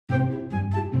Hey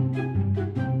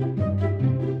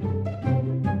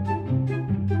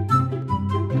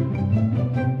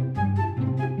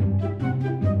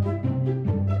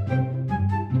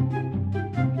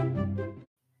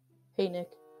Nick,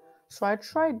 so I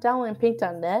tried downloading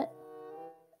Paint.net,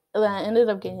 and then I ended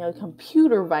up getting a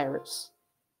computer virus.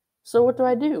 So what do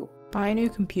I do? Buy a new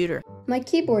computer. My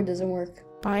keyboard doesn't work.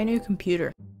 Buy a new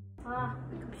computer.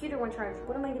 The computer won't charge.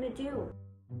 What am I gonna do?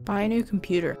 Buy a new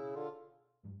computer.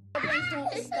 Please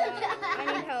don't stop.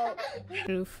 I need help.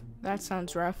 Oof, that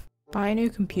sounds rough. Buy a new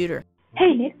computer.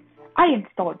 Hey Nick, I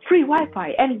installed free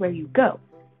Wi-Fi anywhere you go.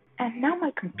 And now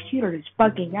my computer is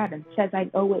bugging out and says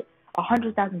I owe it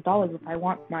 $100,000 if I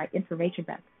want my information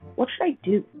back. What should I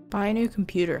do? Buy a new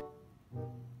computer.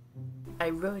 I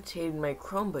rotated my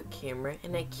Chromebook camera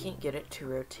and I can't get it to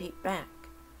rotate back.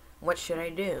 What should I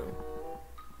do?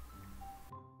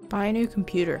 Buy a new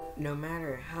computer. No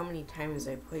matter how many times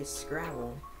I play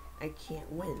Scrabble, I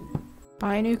can't win.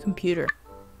 Buy a new computer.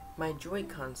 My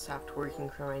Joy-Con stopped working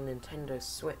for my Nintendo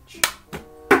Switch.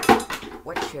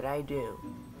 What should I do?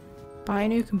 Buy a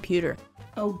new computer.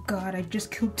 Oh god, I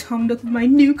just killed Tom Nook with my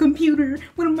new computer.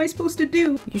 What am I supposed to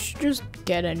do? You should just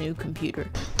get a new computer.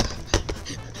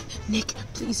 Nick,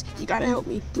 please, you gotta help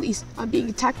me, please. I'm being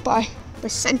attacked by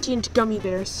sentient gummy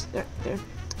bears. They're.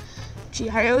 Gee,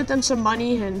 I owed them some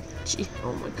money and gee,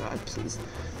 oh my god, please.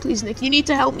 Please, Nick, you need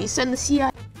to help me. Send the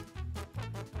CIA.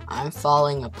 I'm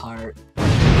falling apart.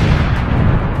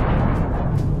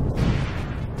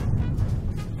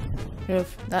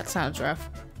 Oof, that sounds rough.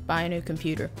 Buy a new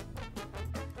computer.